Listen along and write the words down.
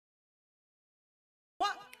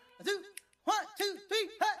two, one, two, three,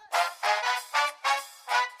 hey.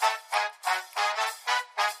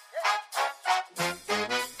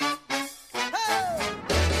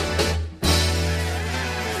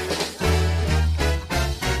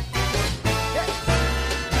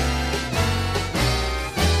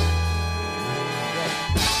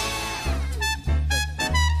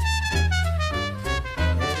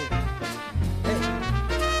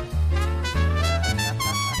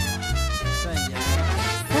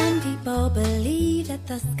 Believe that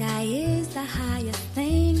the sky is the highest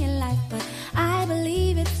thing in life, but I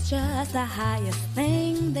believe it's just the highest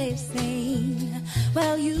thing they've seen.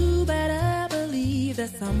 Well, you better believe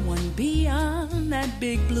there's someone beyond that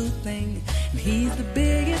big blue thing, and he's the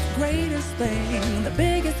biggest, greatest thing, the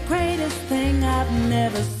biggest, greatest thing I've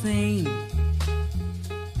never seen.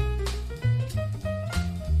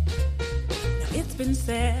 Now, it's been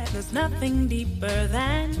said there's nothing deeper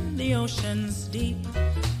than the ocean's deep.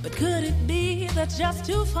 But could it be that's just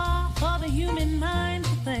too far for the human mind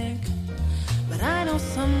to think? But I know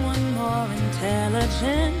someone more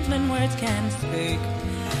intelligent than words can speak.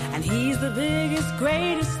 And he's the biggest,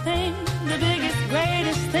 greatest thing, the biggest,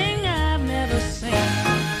 greatest thing I've never seen.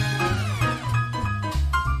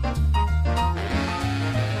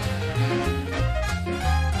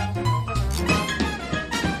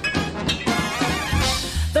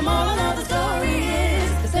 The moral of the story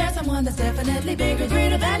is there's someone that's definitely bigger,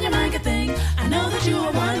 greater than your mind could think. I know that you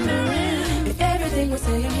are wondering if everything we're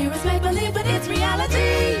saying here is make-believe, but it's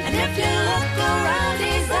reality. And if you look around,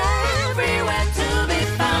 he's everywhere to be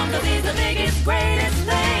found, 'cause he's the biggest, greatest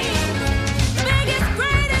thing, the biggest,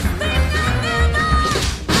 greatest thing I've ever.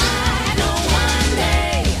 I know one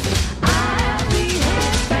day I'll be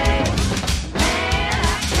his face, and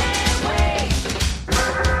I can't wait.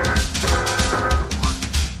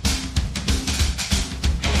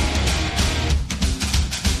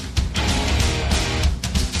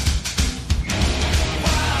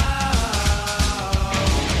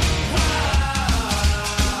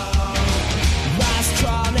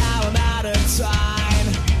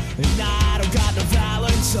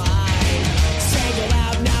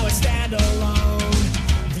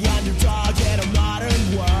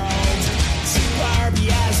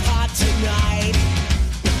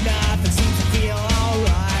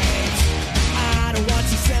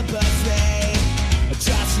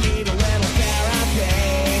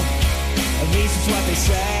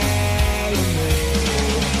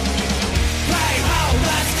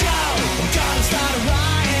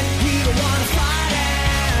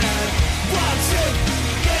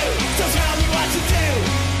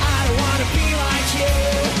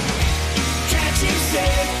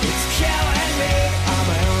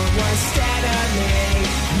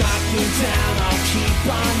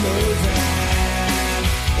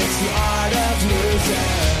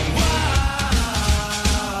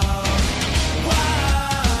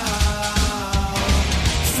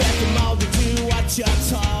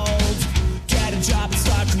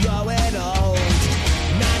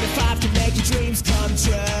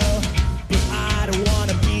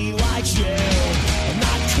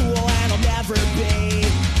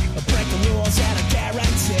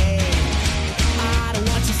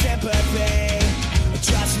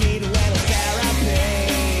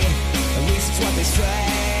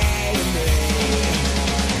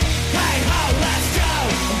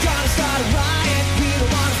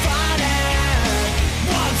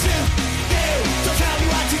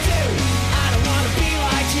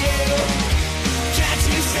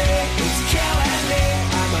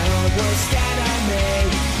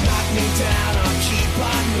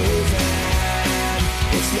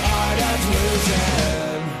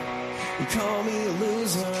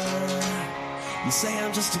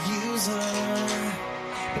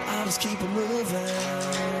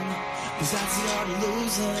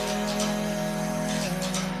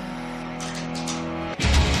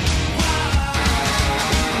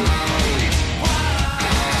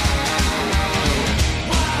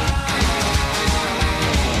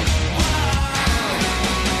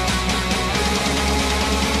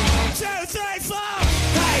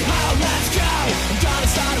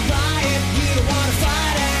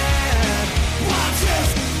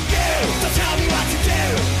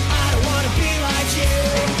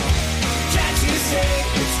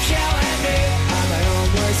 It's killing me.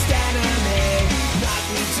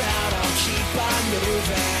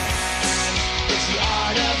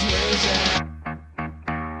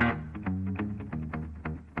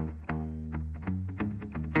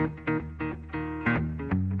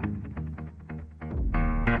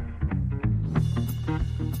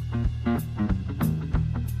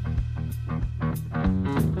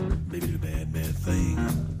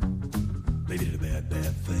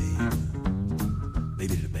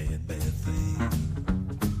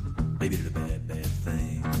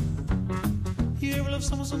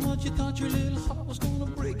 you thought your little heart was gonna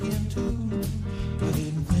break in two. I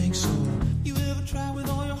didn't think so. You ever try with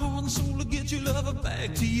all your heart and soul to get your lover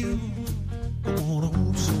back to you? I wanna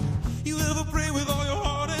hope so. You ever pray with all your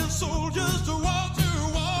heart and soul just to walk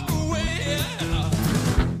away? Yeah.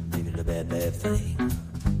 Maybe the bad thing.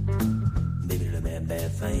 Maybe the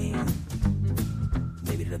bad thing.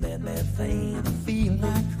 Maybe the bad thing. I feel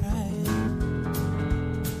like crying.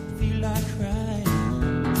 Feel like crying.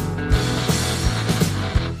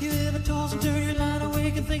 You ever toss and turn your line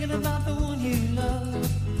awake and thinking about the one you love?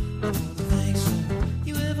 I don't think so.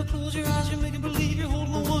 You ever close your eyes, you're making believe you're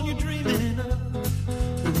holding the one you're dreaming of?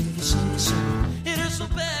 But if you say so, it hurts so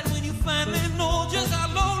bad when you finally know just how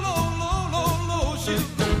low you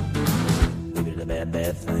go. Maybe the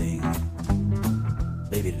bad thing.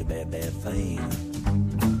 Maybe the bad thing.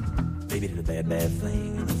 Maybe the bad thing.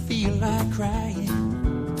 I feel like crying.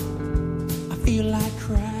 I feel like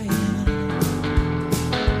crying.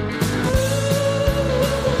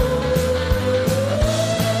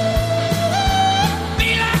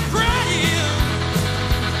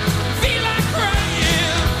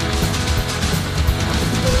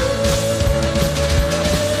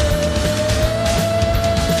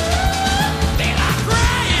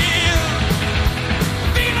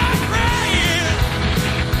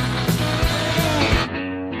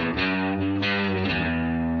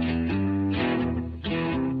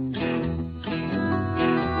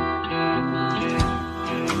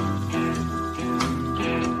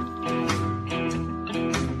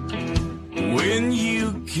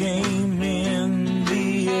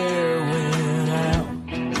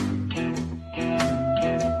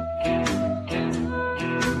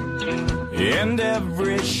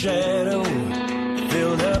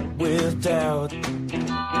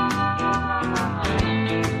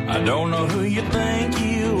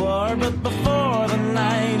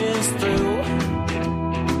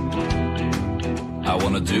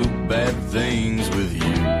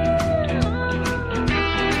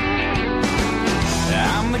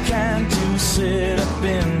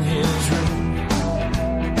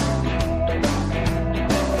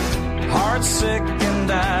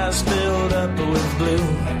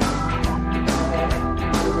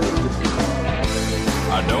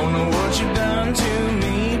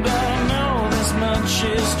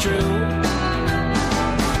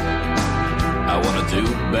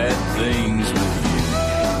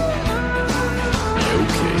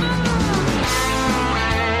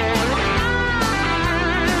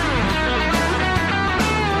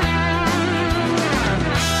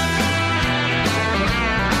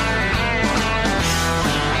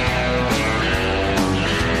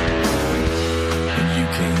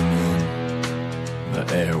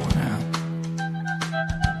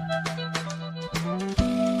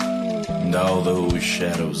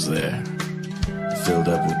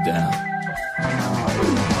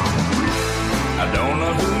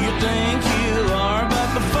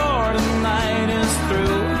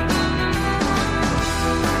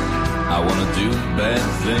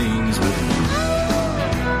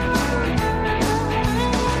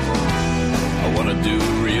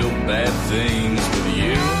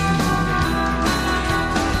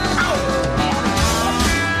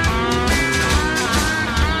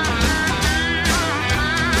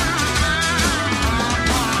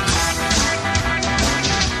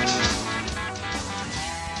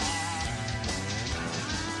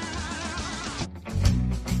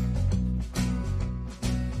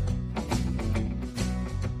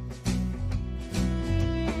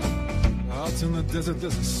 In the desert,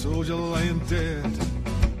 there's a soldier lying dead.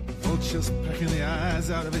 Vultures pecking the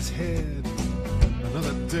eyes out of his head.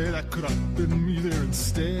 Another day that could have been me there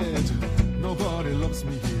instead. Nobody loves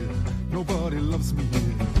me here. Nobody loves me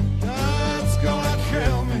here. Dad's gonna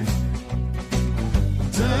kill me.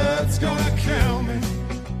 Dad's gonna kill me.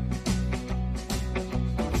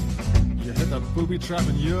 You hit that booby trap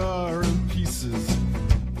and you're in pieces.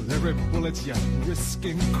 With every bullet your risk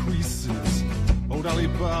increases. Old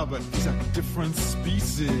Alibaba, he's a different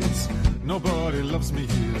species. Nobody loves me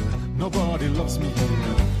here. Nobody loves me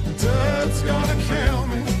here. Dad's gonna kill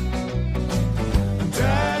me.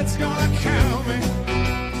 Dad's gonna kill me.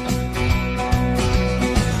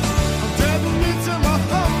 I'm dead meat to my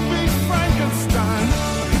Humvee Frankenstein.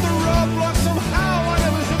 Hit the roadblock somehow, I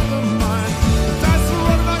never hit the mine. The dice are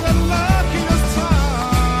running like the luckiest time.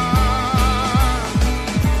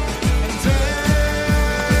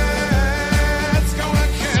 Dad's gonna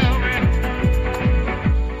kill me.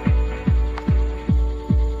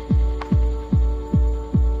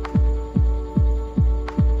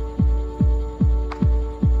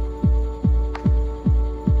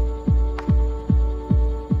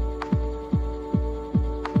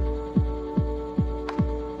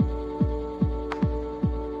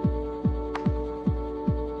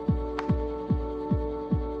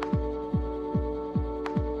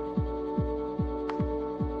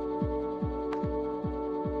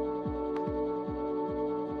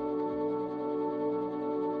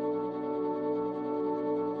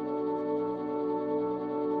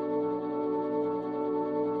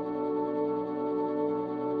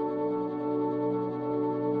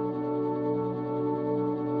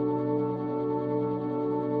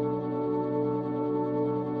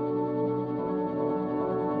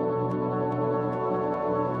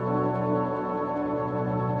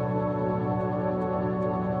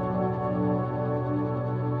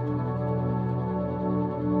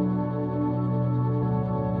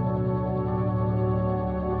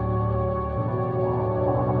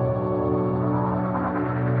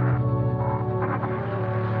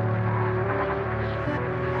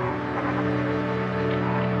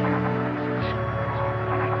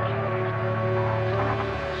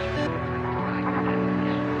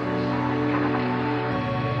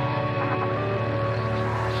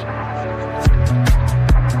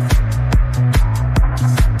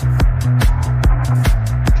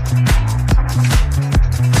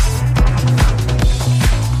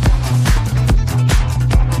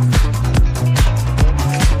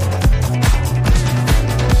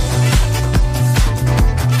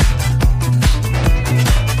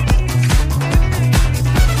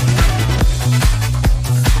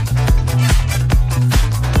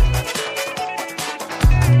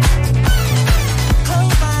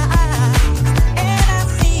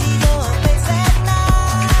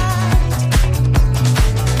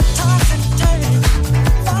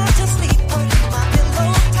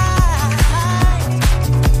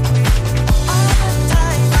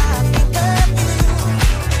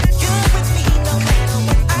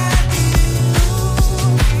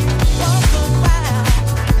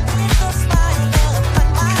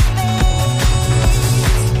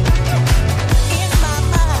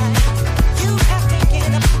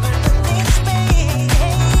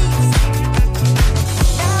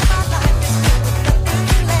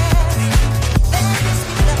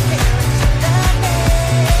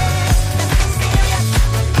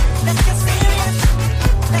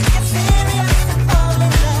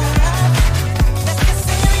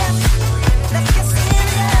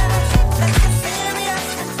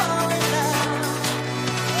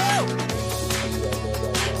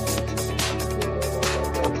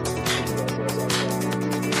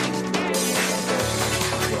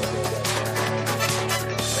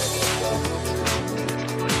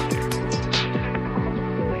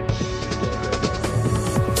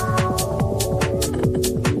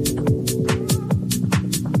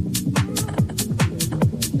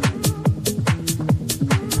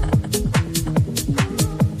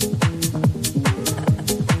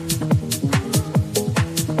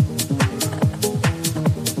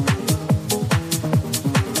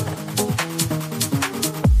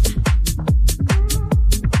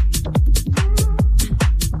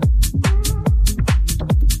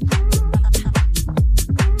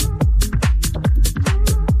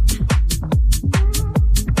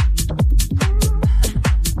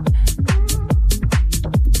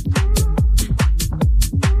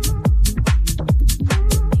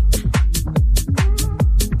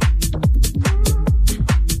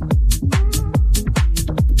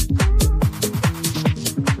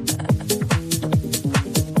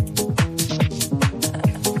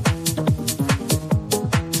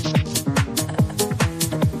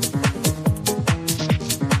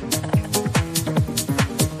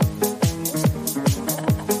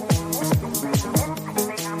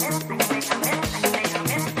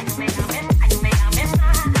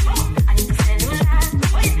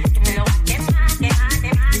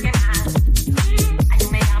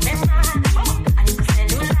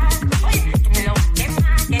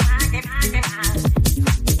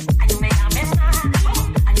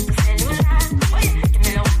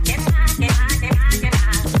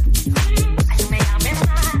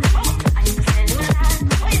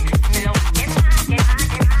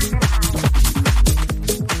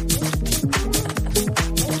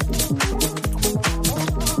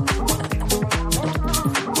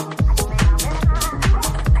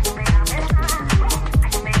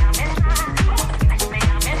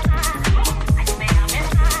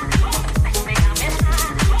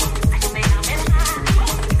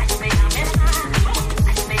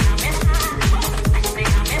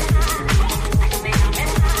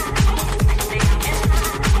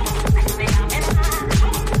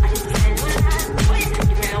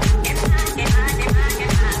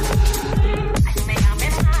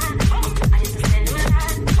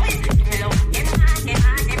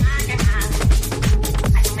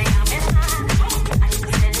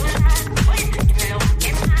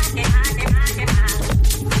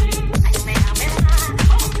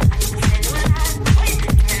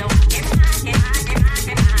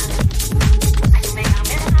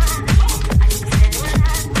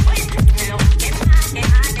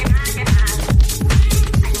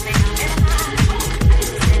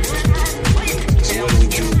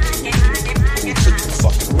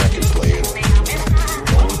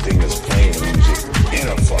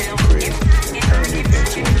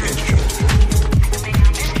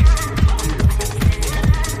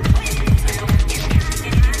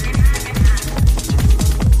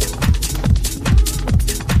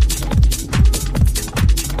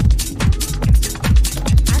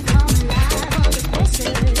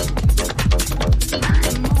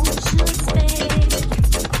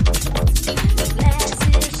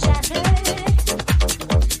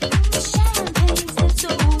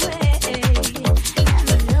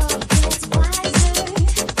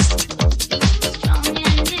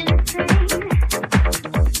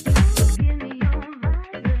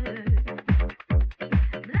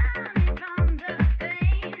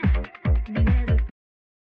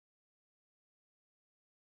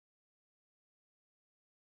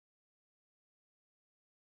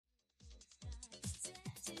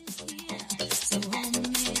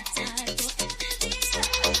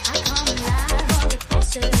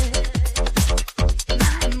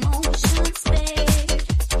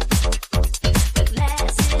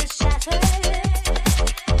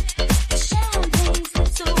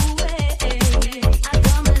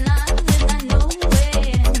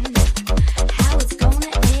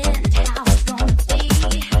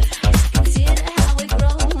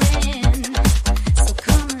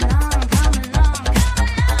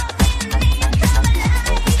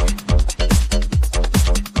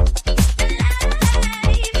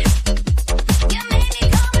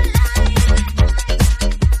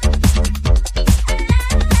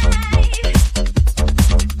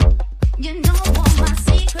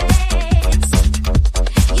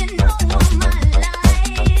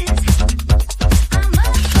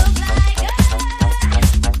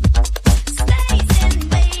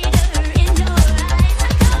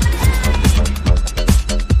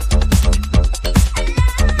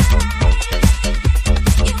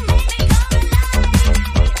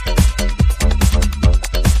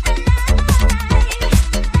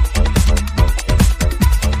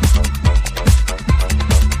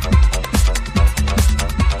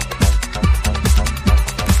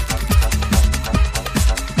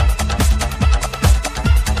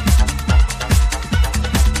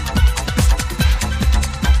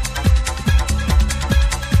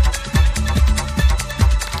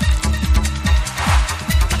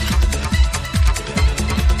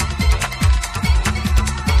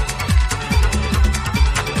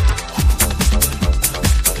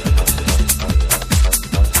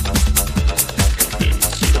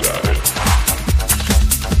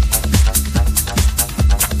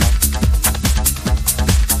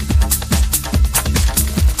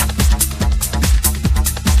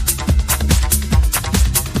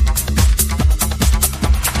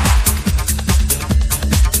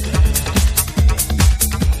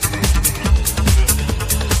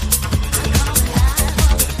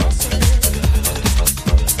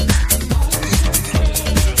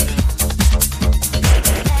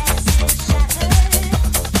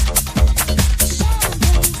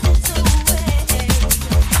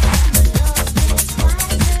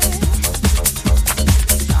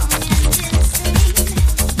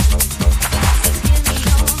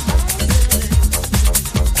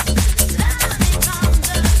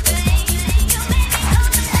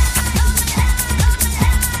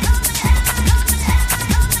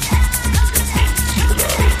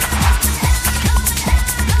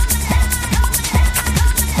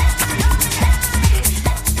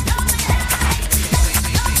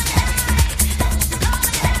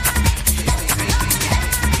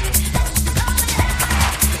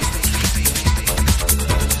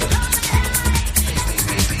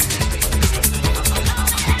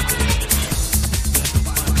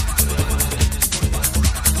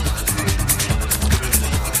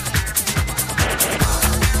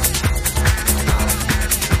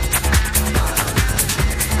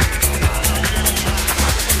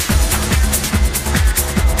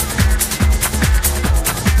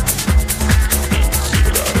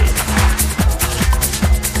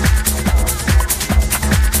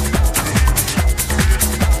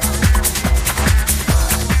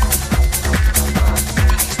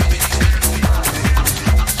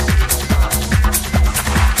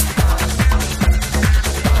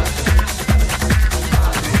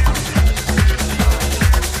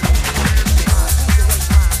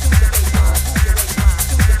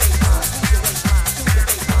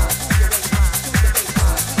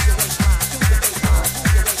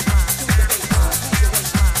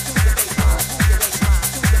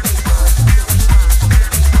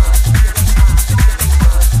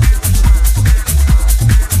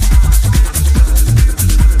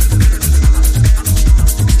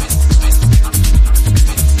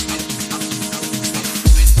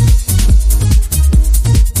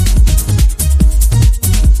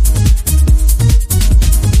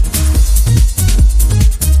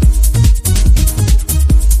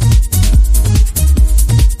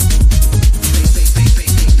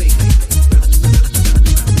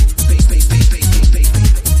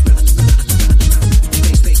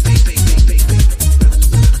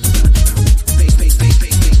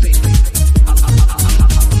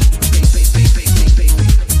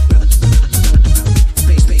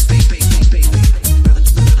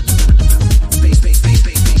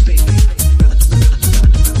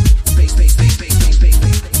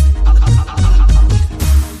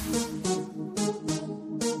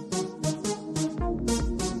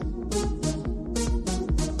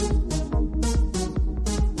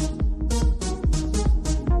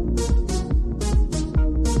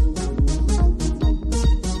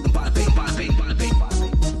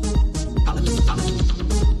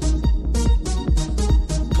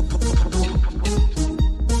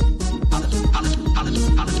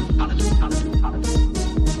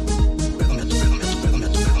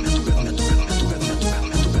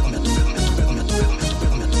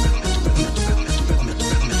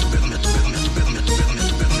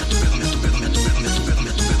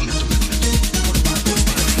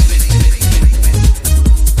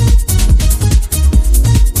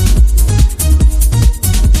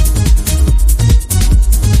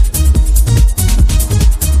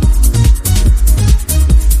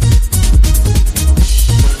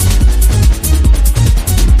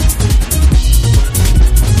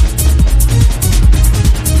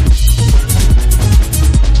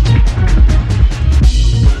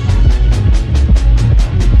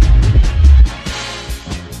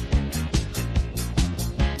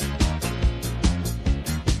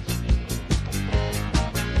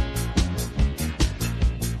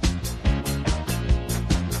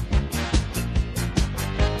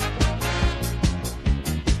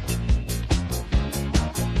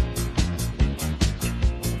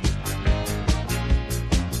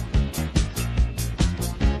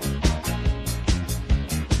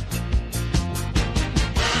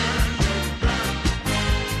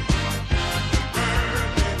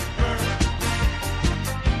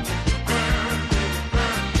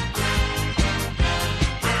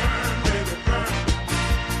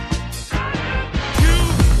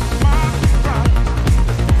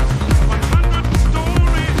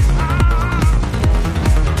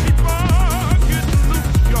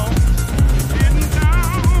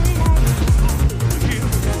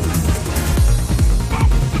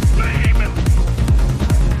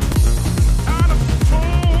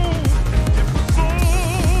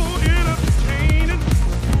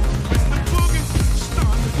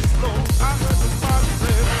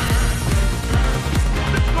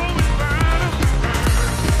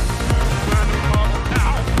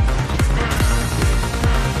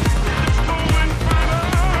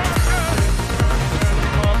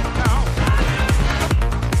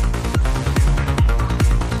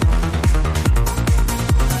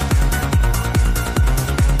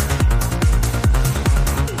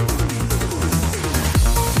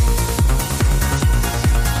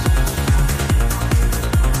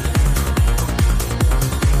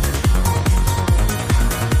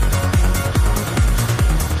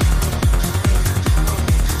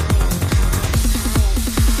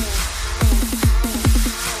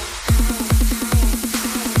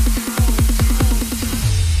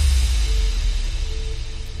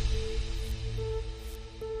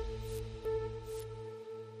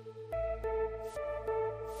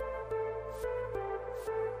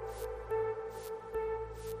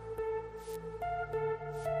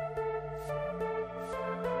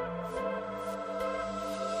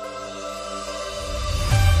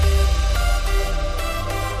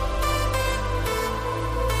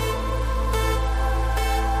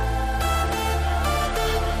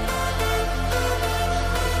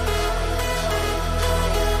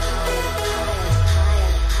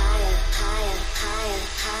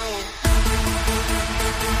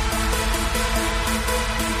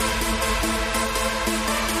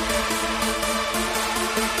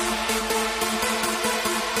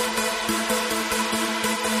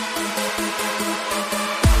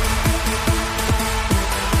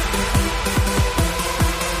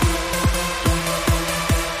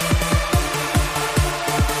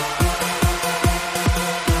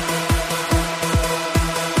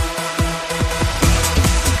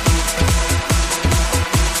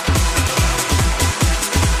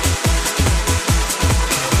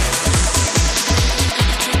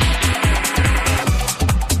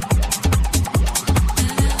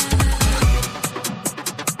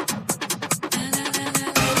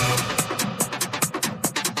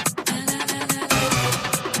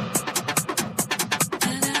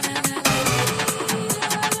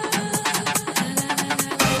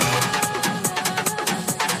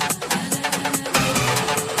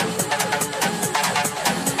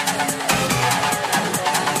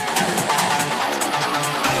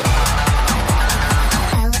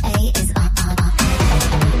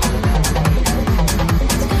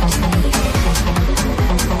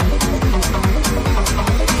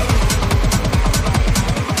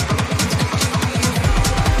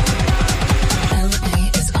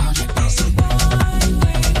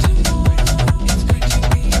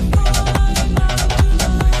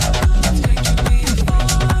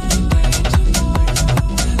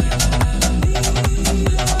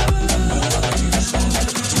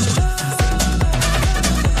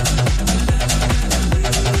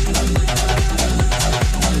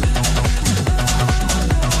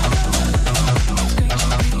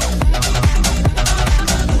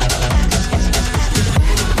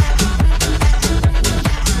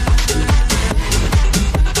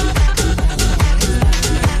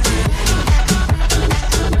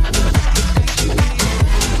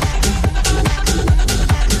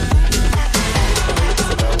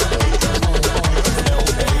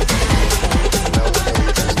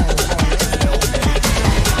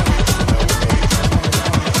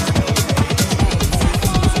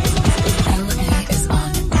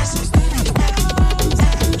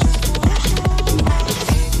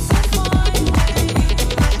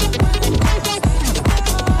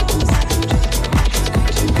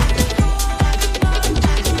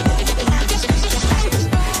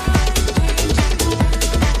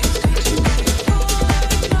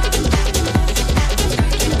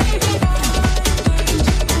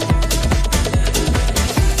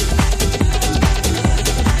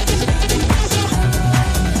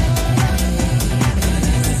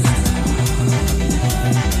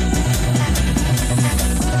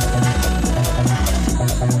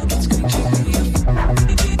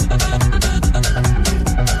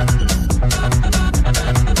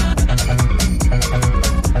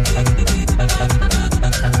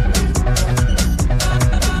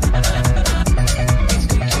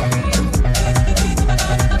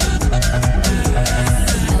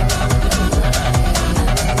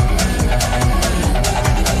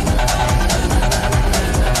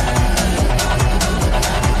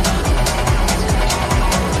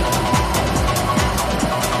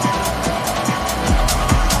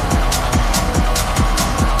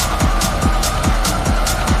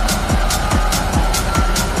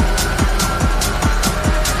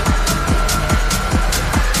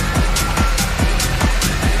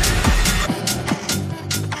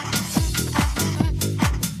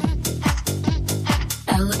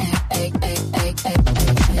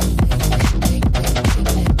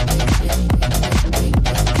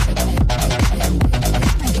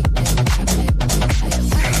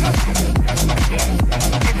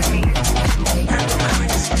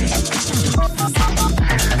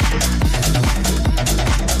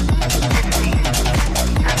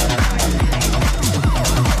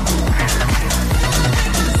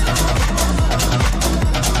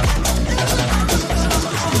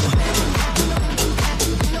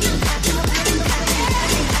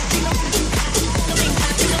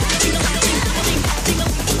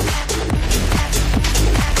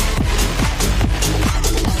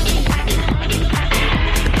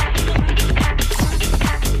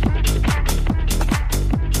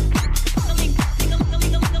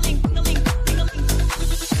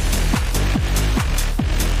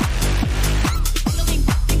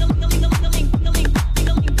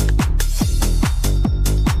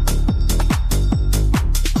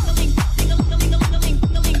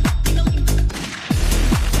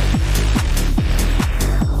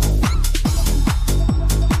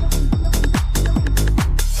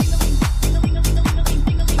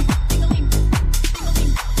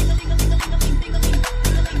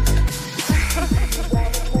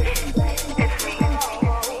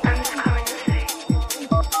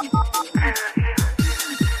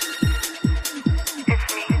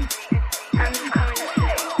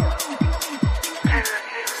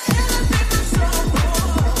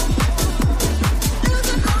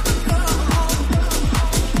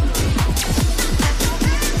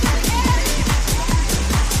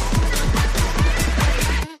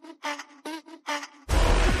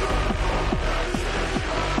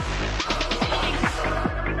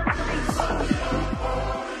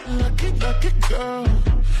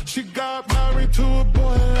 She got married to a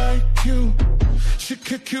boy like you. She'd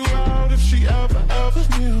kick you out if she ever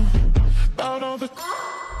knew about all the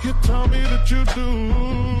you tell me that you do.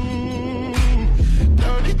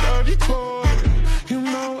 Dirty, dirty boy. You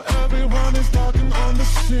know everyone is talking on the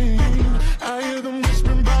scene. I hear them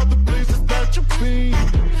whispering about the places that you've been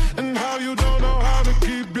and how you don't know how to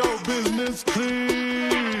keep your business clean.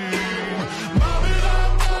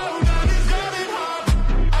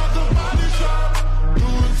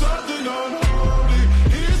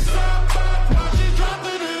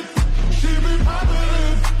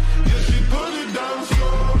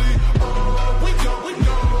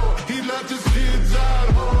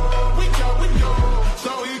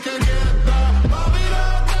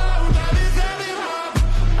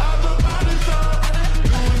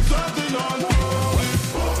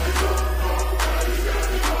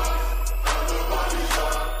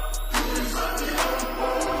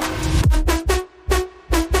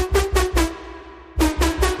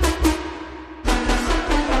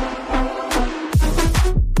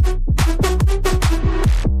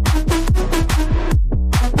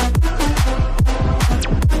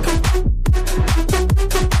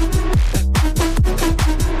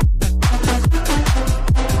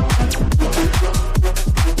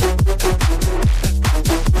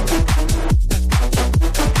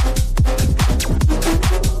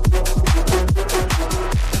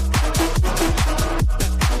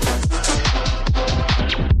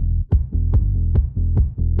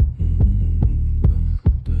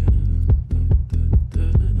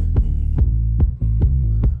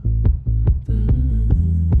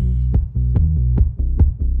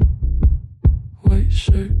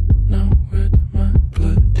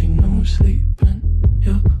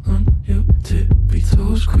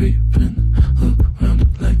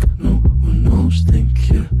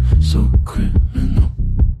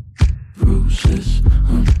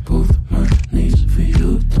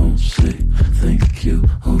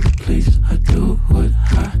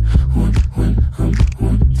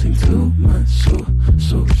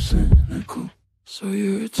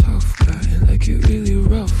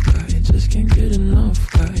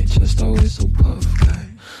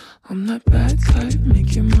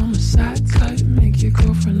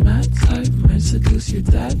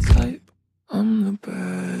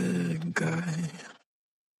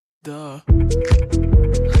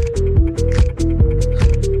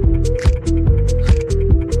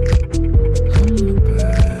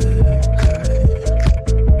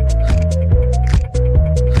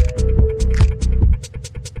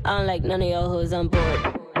 None of y'all hoes on board.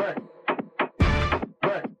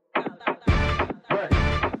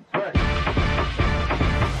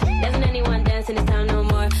 Doesn't anyone dance in this town no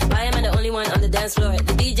more? Why am I the only one on the dance floor?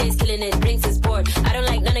 The DJ's killing it, drinks is poured. I don't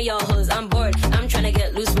like none of y'all hoes, I'm bored. I'm trying to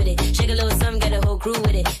get loose with it. Shake a little something, get a whole crew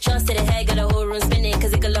with it. Shots to the head, got a whole room spinning.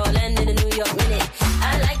 Cause it could all end in a New York minute.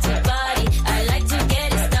 I like to party, I like to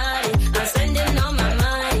get it started. I'm spending all my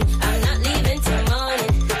money, I'm not leaving till morning.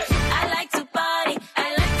 I like to party,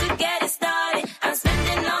 I like to get it started. I'm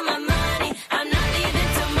spending all my money, I'm not leaving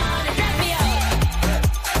till morning. Drag me out.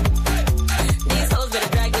 These hoes better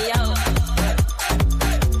drag me out.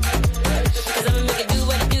 Cause I'ma make it do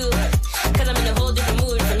what it do. Cause I'm in a whole different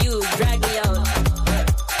mood from you. Drag me out.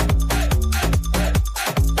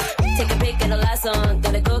 Take a pic at the last song.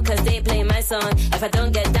 Gotta go cause they play my song. If I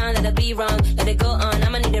don't get down, that'll be wrong. Let it go on,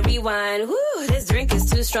 I'ma need a rewind. Woo, this drink is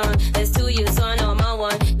too strong. There's two you, so I know I'm on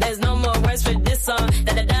one. There's no more words for this song.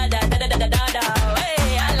 Da da da da da da da da da.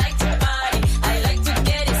 Hey, I like to party, I like to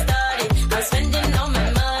get it started. I'm spending all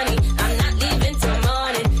my money, I'm not leaving till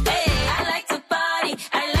morning. Hey, I like to party,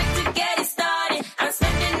 I like to get it started. I'm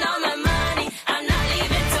spending all my money, I'm not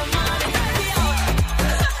leaving till morning. Drag me out.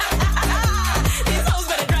 These hoes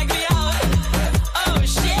better drag me out. Oh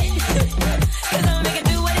shit. Cause I'ma make it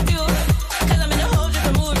do what it do. Cause I'm in a whole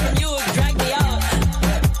different mood from you. Drag me out.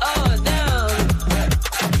 Oh damn.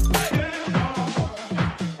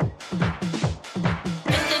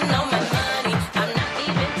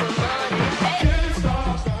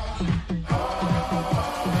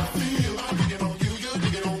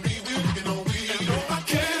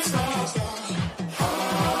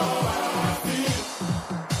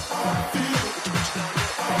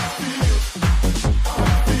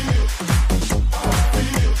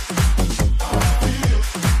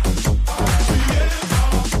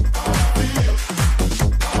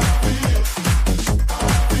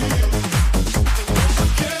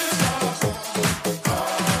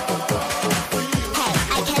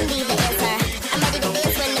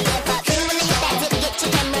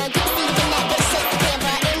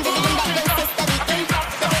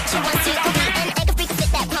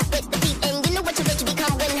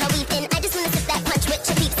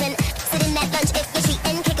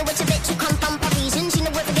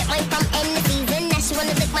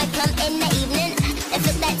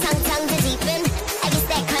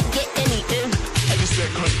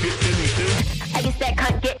 that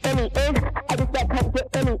can't get any in. I just that can't get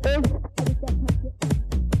any in.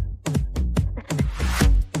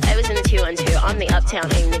 I was in the 212, I'm the uptown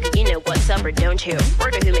A, nigga, you know what's up or don't you?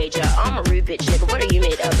 Word of who made ya? I'm a rude bitch, nigga, what are you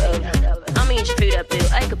made up of? I'ma eat your food up, boo,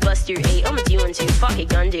 I could bust your 8, I'ma do 1 2, fuck it,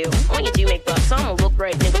 gun do. When you do make bucks, I'ma look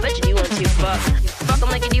right, nigga, bet you do 1 2, fuck 'em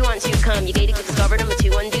like you do 1 2, come, you gated, get discovered, I'm a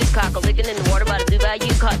 2 1 deuce, cock, a lickin' in the water by the blue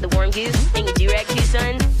bayou, caught the warm goose, and you do rag too,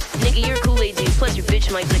 son? Nigga, you're a Kool-Aid dude, plus your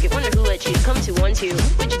bitch might lick it, wonder who let you come to 1 2,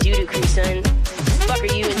 what you do to crew, son? Fuck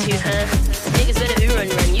are you into, huh? Niggas better who run,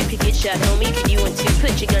 you could get shot, homie, you could do 1 2,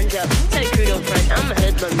 put your guns up, tell your crew don't front, I'm a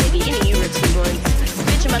hoodlum, nigga, you know you were 2 1.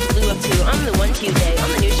 Bitch, I'm about to blue up too, I'm the 1 2 day,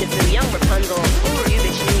 I'm the new Shifu, young Rapunzel, who are you